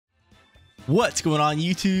What's going on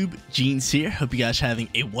YouTube? Jeans here. Hope you guys are having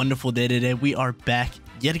a wonderful day today. We are back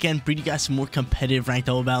yet again bringing you guys some more competitive ranked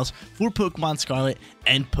double battles for Pokemon Scarlet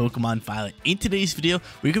and Pokemon Violet. In today's video,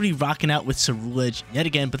 we're going to be rocking out with Ceruledge yet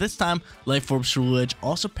again, but this time Life Orb Ceruledge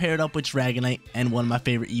also paired up with Dragonite and one of my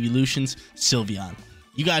favorite evolutions, Sylveon.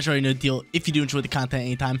 You guys already know the deal. If you do enjoy the content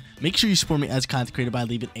anytime, make sure you support me as a content creator by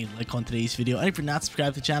leaving a like on today's video. And if you're not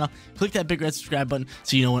subscribed to the channel, click that big red subscribe button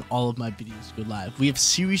so you know when all of my videos go live. We have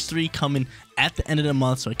Series 3 coming at the end of the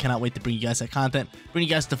month, so I cannot wait to bring you guys that content. Bring you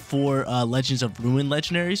guys the 4 Legends of Ruin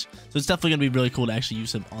legendaries. So it's definitely going to be really cool to actually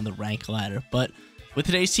use them on the rank ladder. But with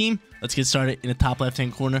today's team, let's get started in the top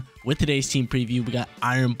left-hand corner. With today's team preview, we got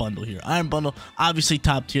Iron Bundle here. Iron Bundle, obviously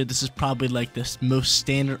top tier. This is probably like the most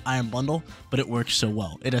standard Iron Bundle, but it works so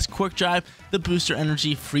well. It has Quirk Drive, the Booster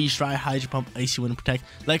Energy, Freeze Dry, Hydro Pump, Icy Wind, and Protect.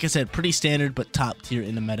 Like I said, pretty standard, but top tier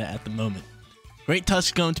in the meta at the moment. Great Tusk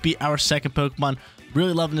is going to be our second Pokemon.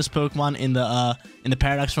 Really loving this Pokemon in the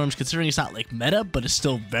Paradox forms, considering it's not like meta, but it's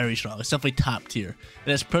still very strong. It's definitely top tier.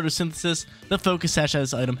 It has Photosynthesis, the Focus Sash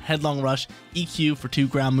as item, Headlong Rush, EQ for 2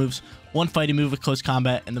 ground moves, 1 fighting move with close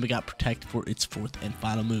combat, and then we got Protect for its 4th and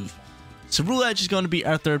final move. Ceruledge is going to be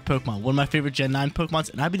our third Pokemon, one of my favorite Gen 9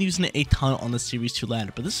 Pokemons, and I've been using it a ton on the Series 2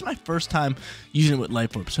 ladder, but this is my first time using it with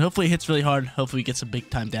Life Orb, so hopefully it hits really hard. Hopefully we get some big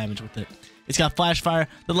time damage with it. It's got Flash Fire,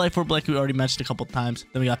 the Life Orb like we already mentioned a couple times.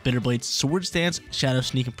 Then we got Bitter Blades, Swords Dance, Shadow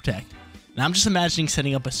Sneak, and Protect. And I'm just imagining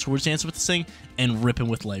setting up a Swords Dance with this thing and ripping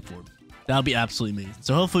with Life Orb. That'll be absolutely amazing.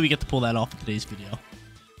 So hopefully we get to pull that off in today's video.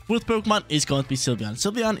 Fourth Pokemon is going to be Sylveon.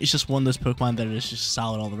 Sylveon is just one of those Pokemon that is just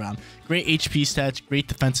solid all around. Great HP stats, great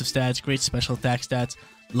defensive stats, great special attack stats.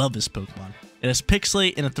 Love this Pokemon. It has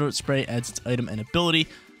Pixelate and a Throat Spray as its item and ability.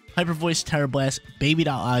 Hyper Voice, Terra Blast, Baby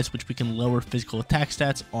Doll Eyes, which we can lower physical attack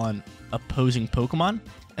stats on opposing Pokemon. And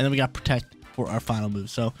then we got Protect for our final move.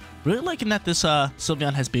 So really liking that this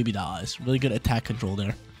Sylveon has Baby Doll Eyes. Really good attack control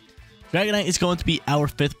there. Dragonite is going to be our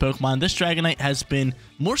 5th Pokemon. This Dragonite has been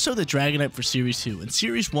more so the Dragonite for Series 2. In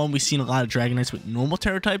Series 1, we've seen a lot of Dragonites with normal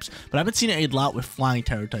Terra types, but I've been seeing it a lot with Flying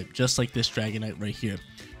Terra type, just like this Dragonite right here.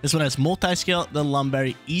 This one has Multi-Scale, the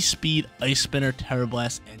Lumberry, E-Speed, Ice Spinner, Terra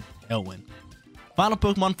Blast, and Tailwind. Final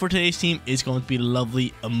Pokemon for today's team is going to be the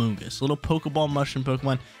lovely Amoonguss, a little Pokeball mushroom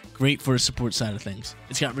Pokemon, great for the support side of things.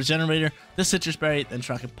 It's got Regenerator, the Citrus Berry, then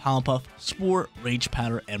Rocket Pollen Puff, Spore, Rage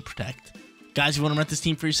Powder, and Protect. Guys, if you want to rent this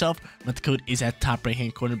team for yourself, rent the code is at the top right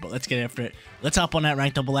hand corner, but let's get after it. Let's hop on that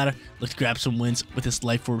ranked double ladder. Let's grab some wins with this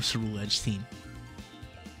Life Orb Ceruledge team.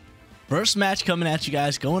 First match coming at you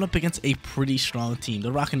guys, going up against a pretty strong team.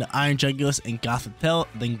 They're rocking the Iron Jugulis and Gothitelle,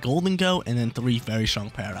 then Golden Go, and then 3 very strong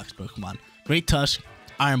Paradox Pokemon. Great Tusk,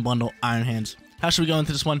 Iron Bundle, Iron Hands. How should we go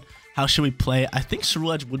into this one? How should we play? I think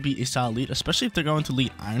Ceruledge would be a solid lead, especially if they're going to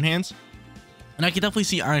lead Iron Hands. And I can definitely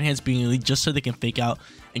see Iron Hands being a lead just so they can fake out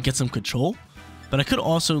and get some control. But I could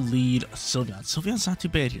also lead Sylveon. Sylveon's not too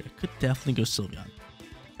bad here. Could definitely go Sylveon.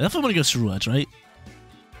 I definitely want to go Ceruledge, right?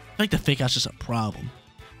 I feel like the fake out's just a problem.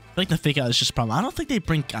 I feel like the fake out is just a problem. I don't think they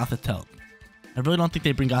bring Gothitelle. I really don't think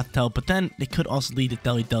they bring Gothitelle, but then they could also lead the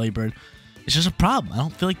Delibird. It's just a problem. I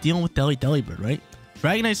don't feel like dealing with Delibird, right?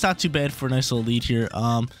 Dragonite's not too bad for a nice little lead here.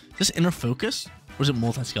 Just Inner Focus? Or is it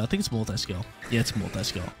Multi-Scale? I think it's Multi-Scale. Yeah, it's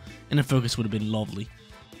Multi-Scale. Inner Focus would have been lovely.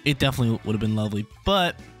 It definitely would have been lovely.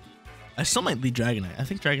 But I still might lead Dragonite. I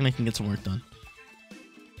think Dragonite can get some work done.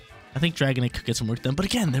 I think Dragonite could get some work done. But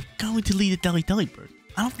again, they're going to lead the Delibird.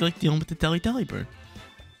 I don't feel like dealing with the Delibird.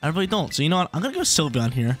 I really don't. So you know what? I'm going to go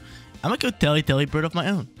Sylveon here. I'm going to go Delibird of my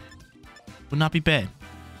own. Would not be bad.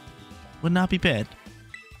 Would not be bad.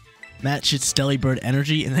 Match its Delibird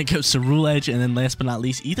energy and then go Ceruledge, and then last but not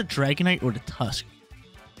least, either Dragonite or the Tusk.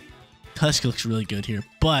 Tusk looks really good here,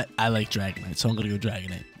 but I like Dragonite, so I'm going to go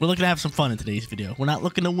Dragonite. We're looking to have some fun in today's video. We're not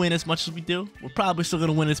looking to win as much as we do. We're probably still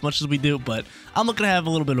going to win as much as we do, but I'm looking to have a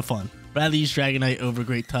little bit of fun. Rather use Dragonite over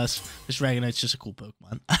Great Tusk. This Dragonite's just a cool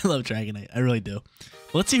Pokemon. I love Dragonite. I really do.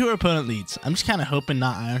 But let's see who our opponent leads. I'm just kind of hoping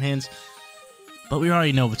not Iron Hands, but we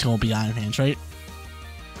already know it's going to be Iron Hands, right?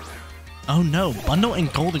 Oh no, Bundle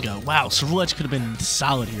and Golden Go. Wow, Ceruledge could have been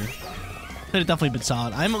solid here. Could have definitely been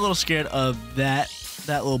solid. I'm a little scared of that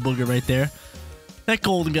little booger right there. That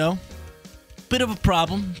Golden Go. Bit of a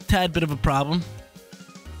problem. Tad bit of a problem.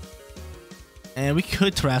 And we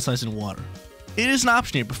could Terrasilize in water. It is an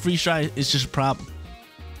option here, but Freeze Dry is just a problem.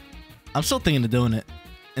 I'm still thinking of doing it.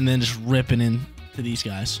 And then just ripping into these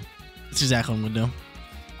guys. That's exactly what I'm going to do.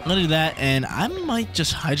 I'm going to do that, and I might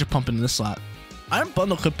just Hydro Pump into this slot. Iron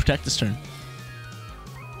Bundle could protect this turn.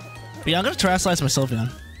 But yeah, I'm going to Terrasilize my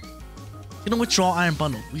Sylveon. I'm going to withdraw Iron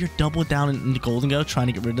Bundle. We are double down in the Golden Go, trying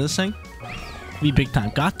to get rid of this thing. Be big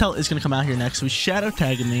time. Gothitelle is going to come out here next. So he's Shadow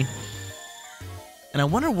tagging me. And I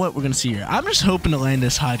wonder what we're going to see here. I'm just hoping to land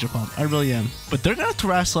this Hydro Pump. I really am. But they're going to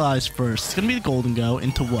Terastallize first. It's going to be the Golden Go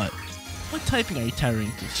into what? What typing are you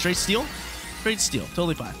Terroring to? Straight Steel? Straight Steel.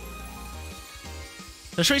 Totally fine.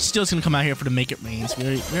 So Straight Steel is going to come out here for the Make It Rains.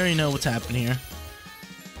 We already know what's happening here.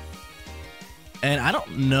 And I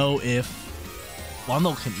don't know if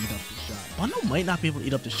Bundle can eat up the shot. Bundle might not be able to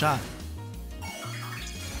eat up the shot.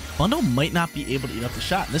 Bundle might not be able to eat up the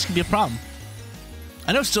shot. This could be a problem.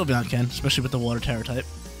 I know Sylveon can, especially with the Water Terror type.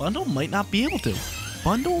 Bundle might not be able to.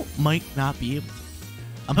 Bundle might not be able to.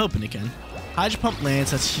 I'm hoping it can. Hydro Pump lands.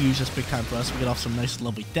 That's huge. That's big time for us. We get off some nice,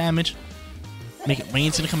 lovely damage. Make It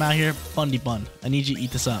Rain's gonna come out here. Bundy Bun. I need you to eat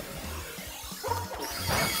this up.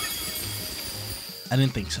 I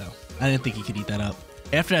didn't think so. I didn't think he could eat that up.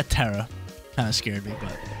 After that Terra, kind of scared me,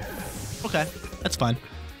 but okay, that's fine.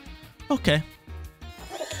 Okay,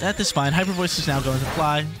 that is fine. Hyper Voice is now going to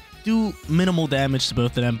fly. Do minimal damage to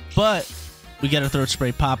both of them, but we get a third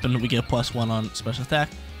spray popping. We get a +1 on special attack.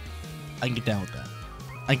 I can get down with that.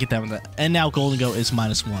 I can get down with that. And now Golden Go is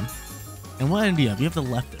 -1. And what end do you have? You have the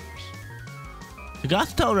leftovers. The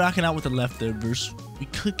Gothitelle rocking out with the leftovers. We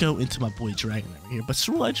could go into my boy Dragonite right here, but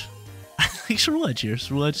Ceruledge. I think Ceruledge here.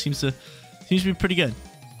 Ceruledge seems to be pretty good.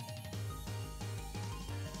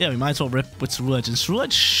 Yeah, we might as well rip with Ceruledge. And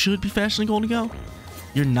Ceruledge should be faster than Golden Go.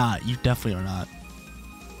 You're not. You definitely are not.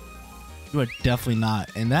 You are definitely not.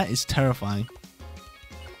 And that is terrifying.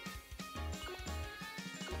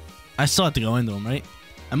 I still have to go into him, right?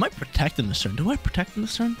 I might protect him this turn. Do I protect him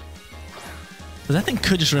this turn? Because that thing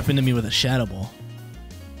could just rip into me with a Shadow Ball.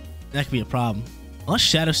 That could be a problem. Unless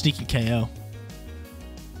Shadow Sneak and KO.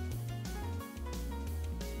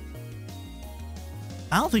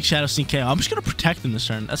 I don't think Shadow Sneak KO. I'm just going to protect him this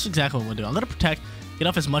turn. That's exactly what I'm going to do. I'm going to protect, get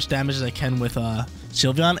off as much damage as I can with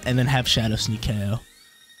Sylveon, and then have Shadow Sneak KO.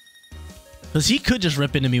 Because he could just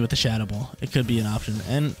rip into me with a Shadow Ball. It could be an option.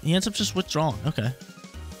 And he ends up just withdrawing. Okay.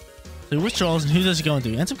 So he withdraws, and who does he go into?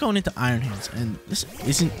 He ends up going into Iron Hands. And this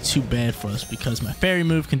isn't too bad for us because my Fairy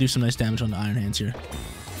move can do some nice damage on the Iron Hands here.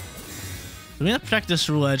 So we have to protect this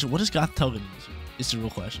Ceruledge. What is Gothitelle going to use? Is the real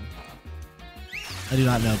question. I do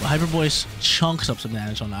not know. But Hyper Voice chunks up some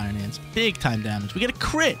damage on the Iron Hands. Big time damage. We get a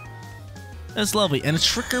crit. That's lovely. And a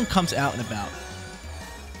Trick Room comes out and about.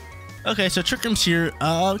 Okay, so Trick Room's here.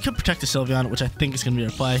 We could protect the Sylveon, which I think is going to be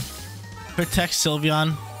our play. Protect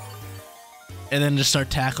Sylveon. And then just start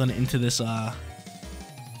tackling into this,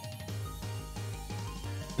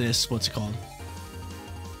 what's it called?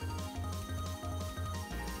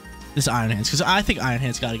 This Iron Hands. Because I think Iron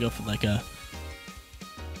Hands got to go for like an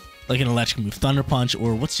electric move. Thunder Punch,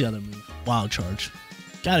 or what's the other move? Wild Charge.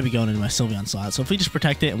 Got to be going into my Sylveon slot. So if we just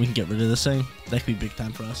protect it and we can get rid of this thing, that could be big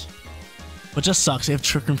time for us. But just sucks. They have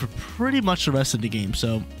Trick Room for pretty much the rest of the game,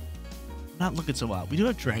 so not looking so wild. We do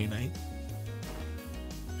have Dragonite.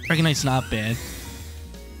 Dragonite's not bad,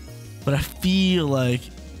 but I feel like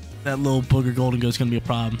that little booger Golden Go is going to be a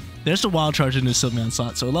problem. There's the Wild Charge in the Sylveon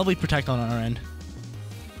slot, so a lovely protect on our end.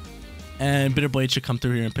 And Bitter Blade should come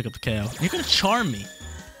through here and pick up the KO. You're going to charm me.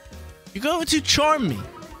 You're going to charm me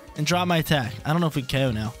and drop my attack. I don't know if we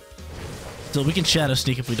can KO now. So we can Shadow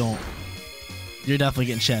Sneak if we don't. You're definitely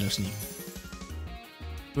getting Shadow Sneak.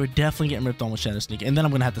 We're definitely getting ripped on with Shadow Sneak. And then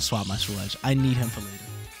I'm going to have to swap my Ceruledge. I need him for later.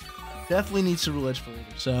 Definitely need Ceruledge for later.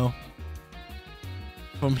 So,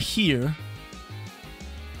 from here,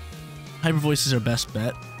 Hyper Voice is our best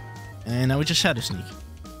bet. And now we just Shadow Sneak.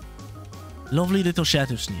 Lovely little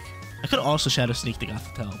Shadow Sneak. I could also Shadow Sneak the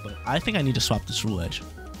Gothitelle, but I think I need to swap the Ceruledge.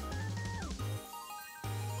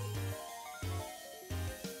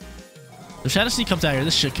 The Shadow Sneak comes out here.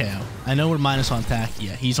 This should KO. I know we're minus on attack.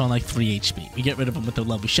 Yeah, he's on like 3 HP. We get rid of him with the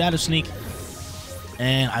lovely Shadow Sneak.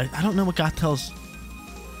 And I don't know what Gothitelle's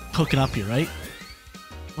cooking up here, right?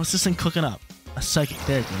 What's this thing cooking up? A Psychic.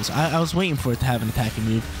 There it goes. I was waiting for it to have an attacking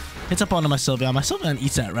move. Hits up onto my Sylveon. My Sylveon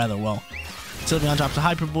eats that rather well. Sylveon drops a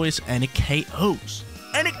Hyper Voice, and it KOs.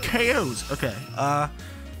 And it KOs. Okay. I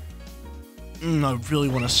really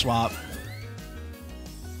want to swap.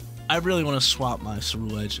 I really want to swap my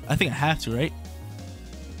Ceruledge. I think I have to, right?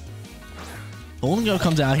 Golden Go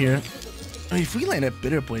comes out here. I mean, if we land at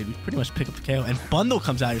Bitter Blade, we pretty much pick up the KO. And Bundle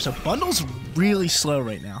comes out here. So Bundle's really slow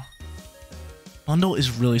right now. Bundle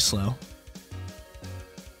is really slow.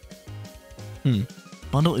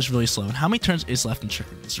 Bundle is really slow. And how many turns is left in Trick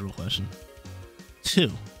Room? That's the real question.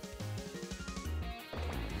 2.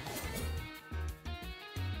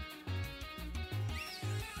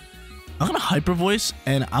 I'm going to Hyper Voice,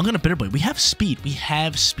 and I'm going to Bitter Blade. We have speed. We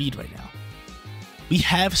have speed right now. We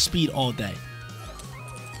have speed all day.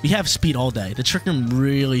 We have speed all day. The Trick Room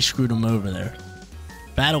really screwed him over there.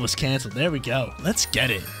 Battle was canceled. There we go. Let's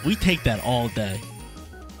get it. We take that all day.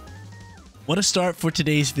 What a start for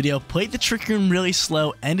today's video. Played the Trick Room really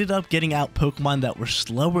slow, ended up getting out Pokemon that were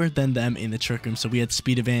slower than them in the Trick Room, so we had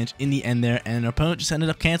speed advantage in the end there, and our opponent just ended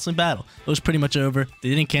up canceling battle. It was pretty much over. They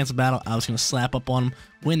didn't cancel battle. I was going to slap up on them,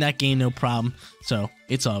 win that game, no problem. So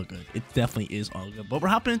it's all good. It definitely is all good. But we're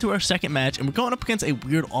hopping into our second match, and we're going up against a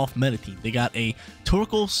weird off-meta team. They got a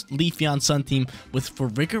Torkoal, Sylveon Sun team with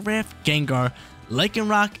Farigiraf, Gengar,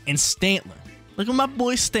 Lycanroc, and Stantler. Look at my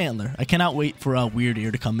boy Stantler. I cannot wait for Weird Ear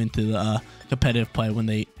to come into the competitive play when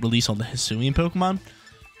they release all the Hisuian Pokemon.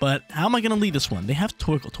 But how am I going to lead this one? They have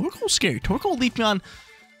Torkoal. Torkoal's scary. Torkoal, Leafeon,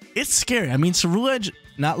 it's scary. I mean, Ceruledge,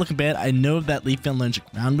 not looking bad. I know that Leafeon learns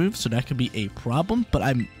a ground move, so that could be a problem. But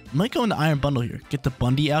I might go into Iron Bundle here. Get the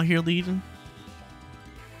Bundy out here leading.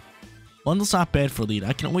 Bundle's not bad for lead.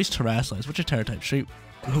 I can always Terrasilize. What's your Terra type? Straight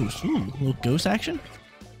Ghost. Ooh, a little Ghost action.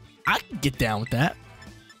 I can get down with that.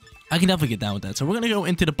 I can definitely get down with that. So we're going to go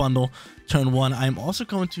into the bundle turn 1. I'm also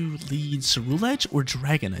going to lead Ceruledge or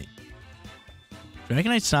Dragonite.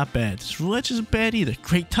 Dragonite's not bad. Ceruledge isn't bad either.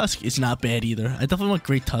 Great Tusk is not bad either. I definitely want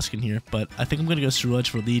Great Tusk in here, but I think I'm going to go Ceruledge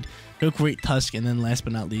for lead. Go Great Tusk, and then last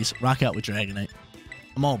but not least, rock out with Dragonite.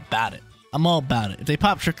 I'm all about it. I'm all about it. If they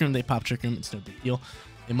pop Trick Room, they pop Trick Room. It's no big deal.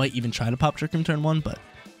 They might even try to pop Trick Room turn 1, but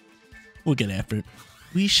we'll get after it.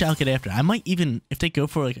 We shall get after it. I might even, if they go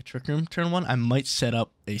for like a Trick Room turn 1, I might set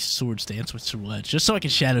up a Swords Dance with Ceruledge just so I can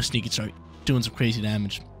Shadow Sneak and start doing some crazy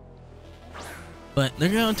damage. But they're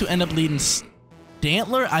going to end up leading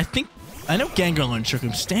Stantler. I know Gengar learned Trick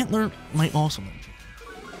Room. Stantler might also learn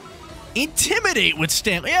Trick Room. Intimidate with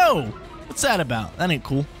Stantler. Yo, what's that about? That ain't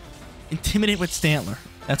cool. Intimidate with Stantler.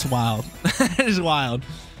 That's wild. That is wild.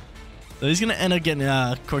 So he's going to end up getting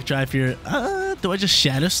a Cork Drive here. Do I just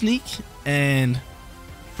Shadow Sneak and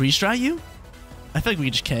Freeze Dry you? I feel like we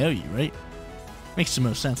could just KO you, right? Makes the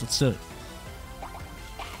most sense. Let's do it.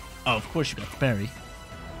 Oh, of course you got the berry.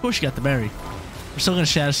 Of course you got the berry. We're still going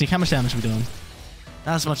to Shadow Sneak. How much damage are we doing?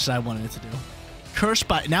 Not as much as I wanted it to do. Curse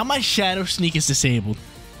by... Now my Shadow Sneak is disabled.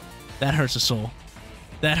 That hurts the soul.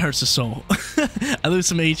 That hurts the soul. I lose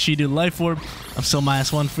some HP to the Life Orb. I'm still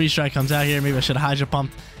 -1. Freeze Dry comes out here. Maybe I should have Hydro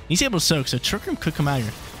Pumped. He's able to soak, so Trick Room could come out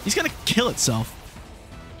here. He's going to kill itself.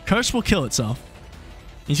 Curse will kill itself.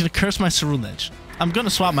 He's going to curse my Ceruledge. I'm going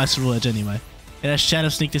to swap my Ceruledge anyway. It has Shadow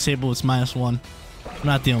Sneak disabled. It's -1. I'm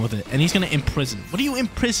not dealing with it. And he's going to imprison. What are you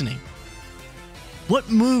imprisoning? What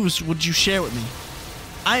moves would you share with me?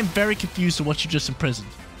 I am very confused at what you just imprisoned.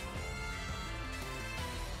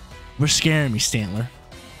 We're scaring me, Stantler.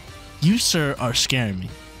 You, sir, are scaring me.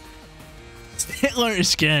 Stantler is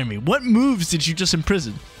scaring me. What moves did you just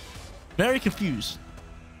imprison? Very confused.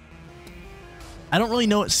 I don't really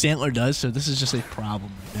know what Stantler does, so this is just a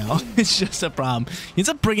problem right now. It's just a problem. He ends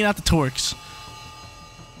up bringing out the Torques.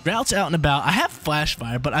 Route's out and about. I have Flash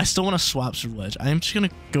Fire, but I still want to swap Ceruledge. I am just going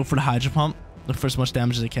to go for the Hydro Pump, look for as much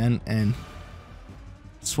damage as I can, and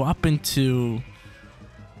swap into...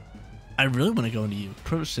 I really want to go into you.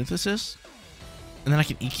 Photosynthesis, and then I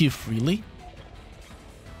can EQ freely.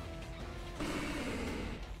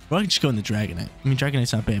 Or I can just go into Dragonite. I mean,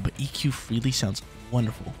 Dragonite's not bad, but EQ freely sounds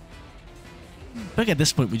wonderful. I feel like at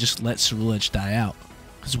this point we just let Ceruledge die out,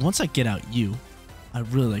 because once I get out you, I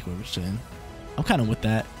really like what we're saying. I'm kind of with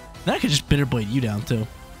that. Then I could just Bitter Blade you down too.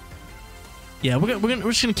 Yeah, we're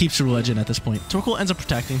just gonna keep Ceruledge in at this point. Torkoal ends up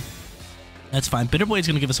protecting. That's fine. Bitter Blade's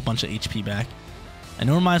gonna give us a bunch of HP back. I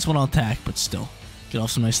know we're -1 on attack, but still, get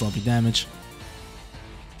off some nice lovely damage.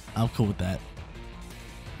 I'm cool with that.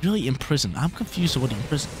 Really imprisoned. I'm confused at what he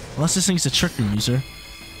imprisoned. Unless this thing's a Trick Room user,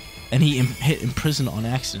 and he hit imprison on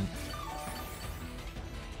accident.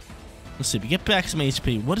 Let's see, we get back some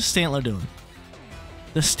HP. What is Stantler doing?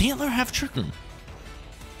 Does Stantler have Trick Room?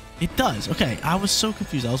 It does. Okay, I was so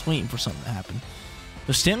confused. I was waiting for something to happen.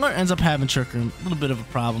 So Stantler ends up having Trick Room. A little bit of a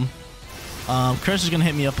problem. Curse is going to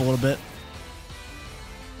hit me up a little bit.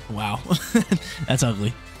 Wow. That's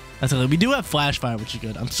ugly. That's ugly. We do have Flash Fire, which is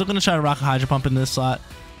good. I'm still going to try to rock a Hydro Pump in this slot.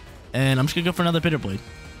 And I'm just going to go for another Bitter Blade.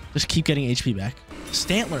 Just keep getting HP back.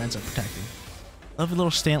 Stantler ends up protecting. Lovely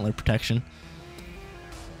little Stantler protection.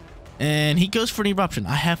 And he goes for an Eruption.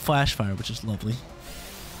 I have Flash Fire, which is lovely.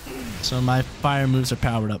 So my fire moves are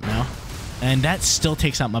powered up now. And that still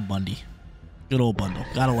takes out my Bundy. Good old Bundle.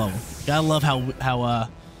 Gotta love him. Gotta love how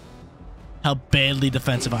badly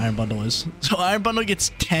defensive Iron Bundle is. So Iron Bundle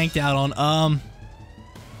gets tanked out on.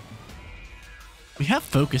 We have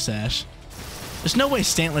Focus Sash. There's no way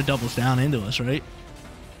Stantler doubles down into us, right?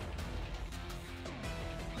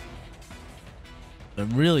 I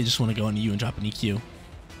really just want to go into you and drop an EQ.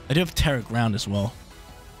 I do have Terra Ground as well.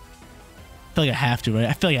 I feel like I have to, right?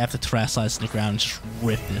 I feel like I have to Terrasilize in the ground and just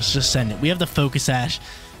rip this. Just send it. We have the Focus Sash.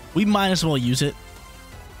 We might as well use it.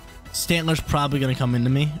 Stantler's probably going to come into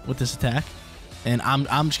me with this attack. And I'm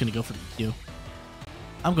just going to go for the EQ.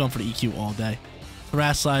 I'm going for the EQ all day.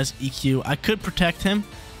 Terrasilize, EQ. I could protect him.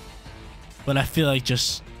 But I feel like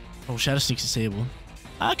just... Oh, Shadow Sneak's disabled.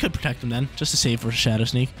 I could protect him then. Just to save for Shadow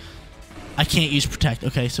Sneak. I can't use Protect.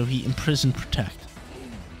 Okay, so he imprisoned Protect.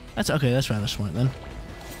 That's okay. That's rather smart then.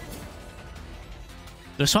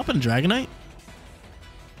 Do I swap in Dragonite?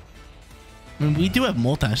 I mean, we do have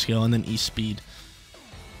multi-skill and then E-Speed.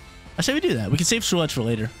 I say we do that. We can save Swirlage for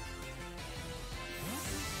later.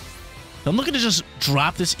 So I'm looking to just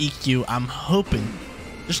drop this EQ. I'm hoping.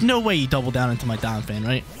 There's no way you double down into my Donphan,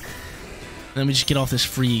 right? And then we just get off this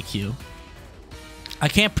free EQ. I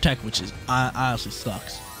can't protect, which is honestly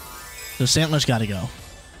sucks. So Stantler's got to go.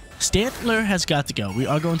 Stantler has got to go. We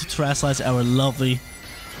are going to Terrasilize our lovely,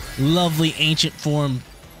 lovely ancient form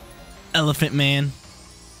Elephant Man.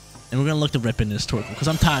 And we're going to look to rip into this Torkoal because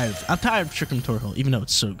I'm tired. I'm tired of tricking Torkoal, even though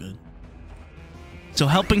it's so good. So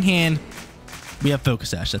Helping Hand, we have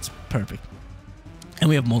Focus Sash. That's perfect. And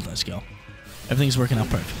we have Multi-Skill. Everything's working out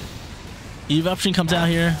perfect. Eruption comes out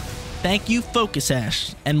here. Thank you, Focus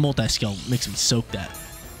Sash. And Multi-Skill makes me soak that.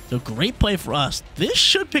 So great play for us. This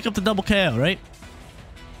should pick up the double KO, right?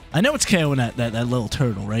 I know it's KOing that little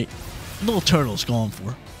turtle, right? Little turtle's going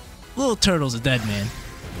for. Little turtle's a dead man.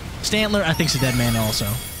 Stantler, I think, is a dead man also.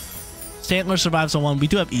 Stantler survives on one. We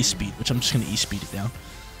do have E-Speed, which I'm just going to E-Speed it down.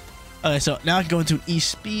 Okay, so now I can go into an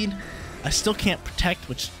E-Speed. I still can't protect,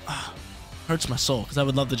 which hurts my soul, because I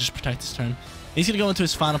would love to just protect this turn. He's going to go into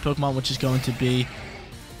his final Pokemon, which is going to be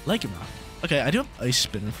Lycanroc. Okay, I do have Ice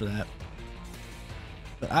Spinner for that.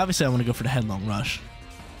 But obviously I want to go for the Headlong Rush.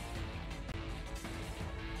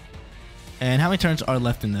 And how many turns are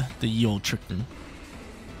left in the ye old Trick Room?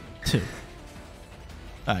 2.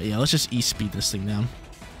 Alright, yeah, let's just E-Speed this thing down.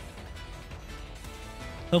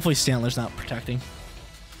 Hopefully Stantler's not protecting.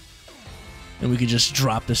 And we could just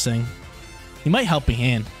drop this thing. He might Helping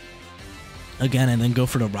Hand again and then go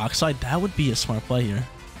for the Rock Slide. That would be a smart play here.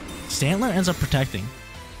 Stantler ends up protecting.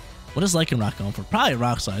 What is Lycanroc going for? Probably a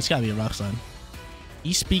Rock Slide. It's gotta be a Rock Slide.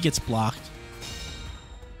 E-Speed gets blocked.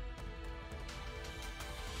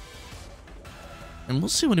 And we'll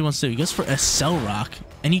see what he wants to do. He goes for a Cell Rock.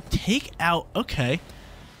 And you take out... Okay.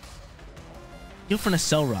 Go for an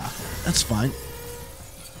Cell Rock. That's fine.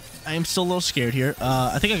 I am still a little scared here.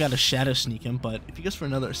 I think I got to Shadow Sneak him, but if he goes for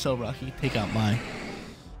another Cell Rock, he can take out my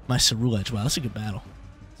Cerulege. Wow, that's a good battle.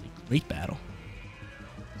 It's a great battle.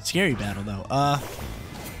 Scary battle, though.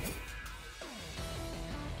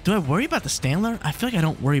 Do I worry about the Stantler? I feel like I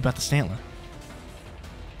don't worry about the Stantler.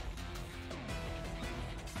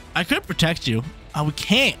 I could protect you. Oh, we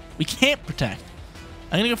can't. We can't protect.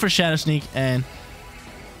 I'm going to go for Shadow Sneak, and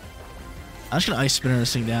I'm just going to Ice Spinner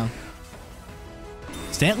this thing down.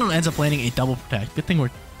 Stantler ends up landing a double protect. Good thing we're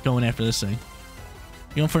going after this thing.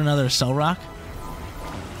 Going for another Cell Rock.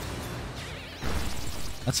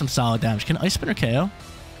 That's some solid damage. Can Ice Spinner KO?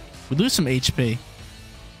 We lose some HP.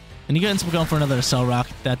 And he ends up going for another Cell Rock.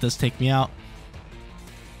 That does take me out.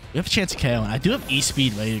 We have a chance of KO, and I do have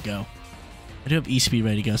E-Speed ready to go. I do have E-Speed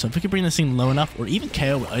ready to go. So if we could bring this thing low enough, or even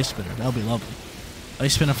KO with Ice Spinner, that would be lovely.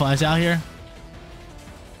 Ice Spinner flies out here.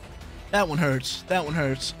 That one hurts. That one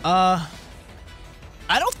hurts.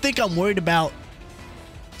 I don't think I'm worried about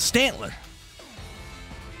Stantler.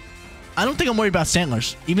 I don't think I'm worried about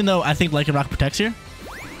Stantlers, even though I think Lycanroc protects here.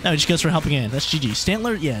 No, he just goes for Helping Hand. That's GG.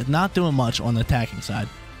 Stantler, yeah, not doing much on the attacking side.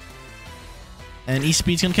 And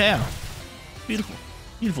E-Speed's going to KO. Beautiful.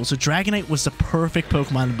 Beautiful. So Dragonite was the perfect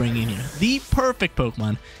Pokemon to bring in here. The perfect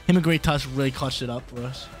Pokemon. Him and Great Tusk really clutched it up for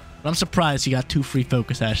us. But I'm surprised he got 2 free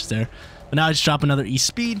Focus Sashes there. But now I just drop another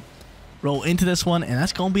E-Speed. Roll into this one, and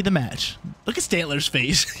that's going to be the match. Look at Stantler's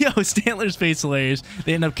face. Yo, Stantler's face is hilarious.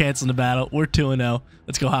 They end up canceling the battle. We're 2-0.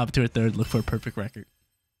 Let's go hop to a third. Look for a perfect record.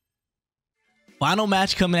 Final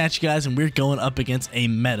match coming at you guys, and we're going up against a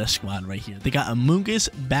meta squad right here. They got Amoonguss,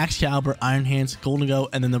 Baxcalibur, Iron Hands, Golden Go,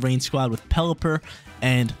 and then the Rain squad with Pelipper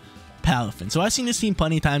and Palafin. So I've seen this team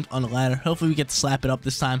plenty of times on the ladder. Hopefully we get to slap it up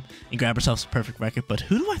this time and grab ourselves a perfect record. But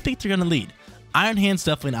who do I think they're going to lead? Iron Hand's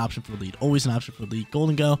definitely an option for lead. Always an option for lead.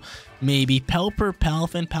 Golden Go, maybe. Pelipper,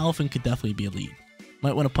 Palafin. Palafin could definitely be a lead.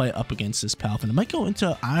 Might want to play up against this Palafin. It might go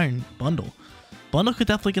into Iron Bundle. Bundle could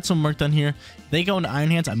definitely get some work done here. If they go into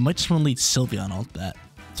Iron Hands, I might just want to lead Sylveon off that.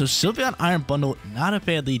 So Sylveon, Iron Bundle, not a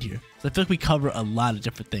bad lead here. So I feel like we cover a lot of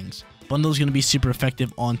different things. Bundle is going to be super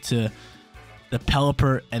effective onto the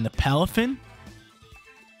Pelipper and the Palafin.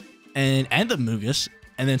 And the Amoonguss.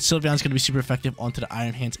 And then Sylveon's going to be super effective onto the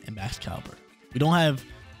Iron Hands and Baxcalibur. We don't have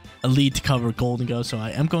a lead to cover Golden Go, so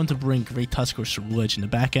I am going to bring Great Tusk or Cerulege in the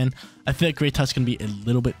back end. I feel like Great Tusk is going to be a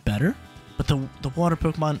little bit better, but the water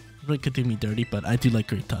Pokemon really could do me dirty, but I do like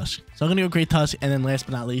Great Tusk. So I'm going to go Great Tusk, and then last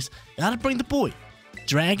but not least, gotta bring the boy,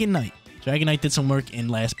 Dragonite. Dragonite did some work in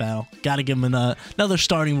last battle. Gotta give him another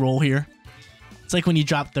starting role here. It's like when you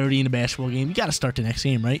drop 30 in a basketball game, you gotta start the next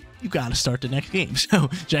game, right? You gotta start the next game. So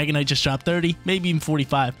Dragonite just dropped 30, maybe even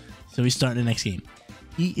 45. So he's starting the next game.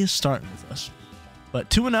 He is starting with us. But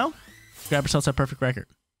 2-0, grab ourselves that perfect record.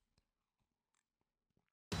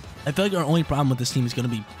 I feel like our only problem with this team is going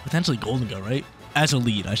to be potentially Golden Go, right? As a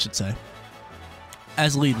lead, I should say.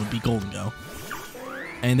 As a lead would be Golden Go.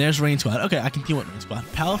 And there's Rain Squad. Okay, I can deal with Rain Squad.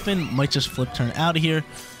 Palafin might just flip turn out of here.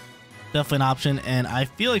 Definitely an option. And I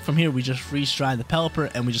feel like from here, we just freeze stride the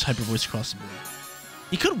Pelipper and we just Hyper Voice across the board.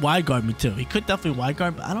 He could Wide Guard me too. He could definitely Wide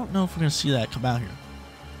Guard, but I don't know if we're going to see that come out here.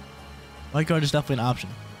 Wide Guard is definitely an option.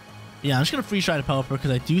 Yeah, I'm just going to freeze stride the Pelipper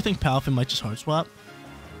because I do think Palafin might just Hard Swap.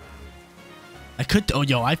 I could. Oh,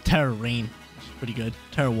 yo, I have Terra Rain. Which is pretty good.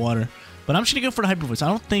 Terra Water. But I'm just going to go for the Hyper Voice. I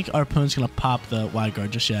don't think our opponent's going to pop the Wide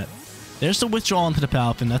Guard just yet. There's the withdrawal into the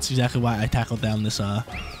Palafin. That's exactly why I tackled down this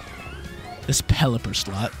this Pelipper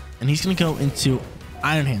slot. And he's going to go into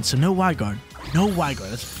Iron Hand. So no Wide Guard. No Wide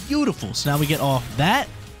Guard. That's beautiful. So now we get off that.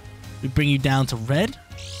 We bring you down to red.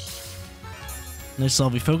 And there's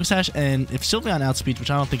Sylveon Focus Sash. And if Sylveon outspeeds,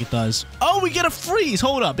 which I don't think it does. Oh, we get a freeze.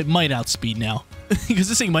 Hold up. It might outspeed now. Because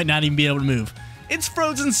this thing might not even be able to move. It's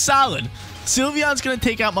frozen solid. Sylveon's going to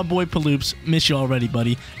take out my boy Paloops. Miss you already,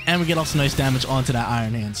 buddy. And we get also nice damage onto that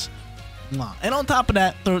Iron Hands. And on top of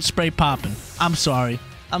that, Throat Spray popping. I'm sorry.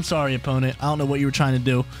 I'm sorry, opponent. I don't know what you were trying to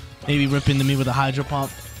do. Maybe rip into me with a Hydro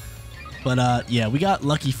Pump. But, yeah, we got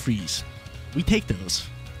Lucky Freeze. We take those.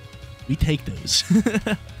 We take those.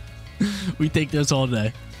 We take those all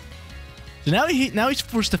day. So now he's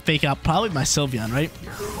forced to fake out probably my Sylveon, right?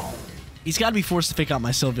 He's got to be forced to fake out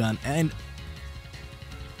my Sylveon. And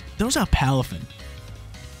throws out Palafin.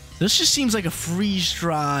 This just seems like a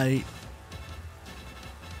freeze-dry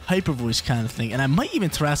Hyper Voice kind of thing. And I might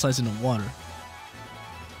even Terrasilize into water.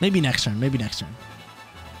 Maybe next turn. Maybe next turn.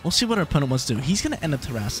 We'll see what our opponent wants to do. He's going to end up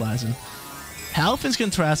Terrasilizing. Palafin's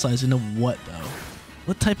going to Terrasilize into what, though?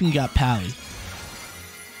 What typing you got, Pally?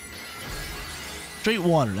 Straight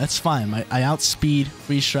water. That's fine. I outspeed,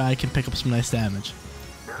 freeze strike, can pick up some nice damage.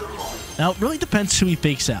 Now, it really depends who he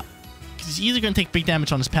fakes out. Because he's either going to take big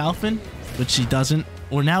damage on his Palafin, which he doesn't,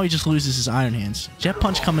 or now he just loses his Iron Hands. Jet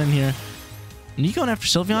Punch coming in here. And you going after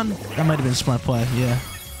Sylveon? That might have been a smart play, yeah.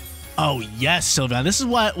 Oh, yes, Sylveon. This is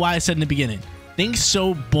why I said in the beginning. Thing's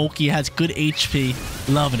so bulky, has good HP.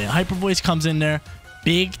 Loving it. Hyper Voice comes in there.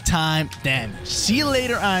 Big time damage. See you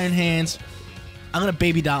later, Iron Hands. I'm going to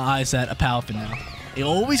Baby Doll Eyes that a Palafin now. It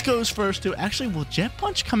always goes first, too. Actually, will Jet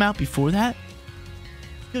Punch come out before that?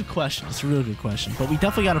 Good question. It's a really good question. But we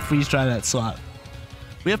definitely got to freeze dry that slot.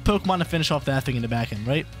 We have Pokemon to finish off that thing in the back end,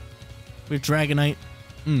 right? We have Dragonite.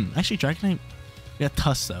 Actually, Dragonite. We got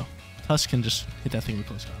Tusk, though. Tusk can just hit that thing with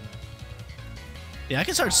close combat. Yeah, I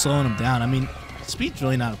can start slowing him down. I mean, speed's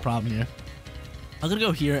really not a problem here. I'm going to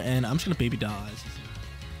go here, and I'm just going to Baby Doll Eyes.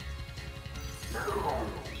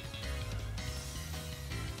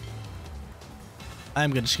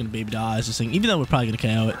 I'm just going to Baby Doll Eyes this thing, even though we're probably going to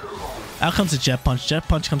KO it. Out comes the Jet Punch. Jet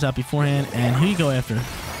Punch comes out beforehand, and who you go after?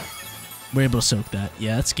 We're able to soak that.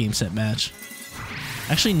 Yeah, that's game, set, match.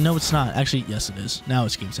 Actually, no, it's not. Actually, yes, it is. Now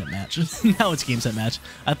it's game, set, match. Now it's game, set, match.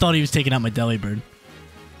 I thought he was taking out my Delibird.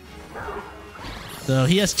 So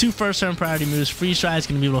he has 2 first-turn priority moves. Freeze Stride is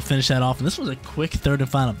going to be able to finish that off, and this was a quick third and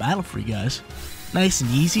final battle for you guys. Nice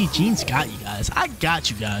and easy. Gene's got you guys. I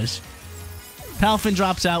got you guys. Palafin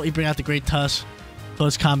drops out. We bring out the Great Tusk.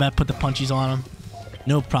 Close combat. Put the punchies on him.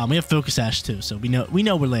 No problem. We have Focus Sash too, so we know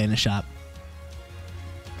we're laying a shot.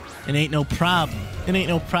 It ain't no problem. It ain't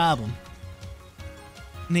no problem.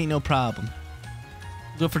 It ain't no problem.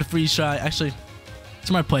 Go for the freeze try. Actually,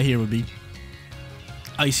 smart play here would be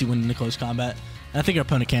Icy Wind in the close combat. And I think our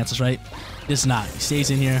opponent cancels, right? It's not. He stays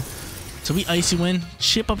in here. So we Icy Wind,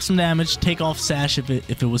 chip up some damage, take off Sash if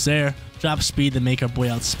it was there, drop speed, then make our boy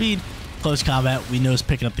outspeed. Close combat, we know is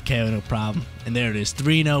picking up the KO, no problem. And there it is,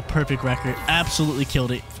 3-0, perfect record. Absolutely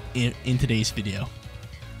killed it in today's video.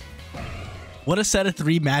 What a set of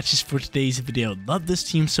 3 matches for today's video. Love this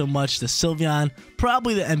team so much. The Sylveon,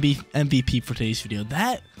 probably the MVP for today's video.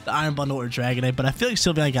 That, the Iron Bundle or Dragonite, but I feel like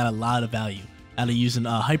Sylveon got a lot of value out of using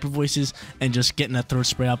Hyper Voices and just getting that Throat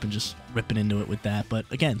Spray up and just ripping into it with that. But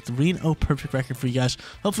again, 3-0 perfect record for you guys.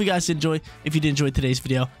 Hopefully you guys did enjoy. If you did enjoy today's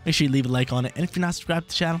video, make sure you leave a like on it. And if you're not subscribed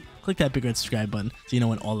to the channel, click that big red subscribe button so you know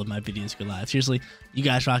when all of my videos go live. Seriously, you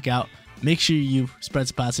guys rock out. Make sure you spread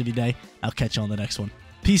some positivity today. I'll catch you on the next one.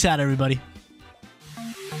 Peace out, everybody.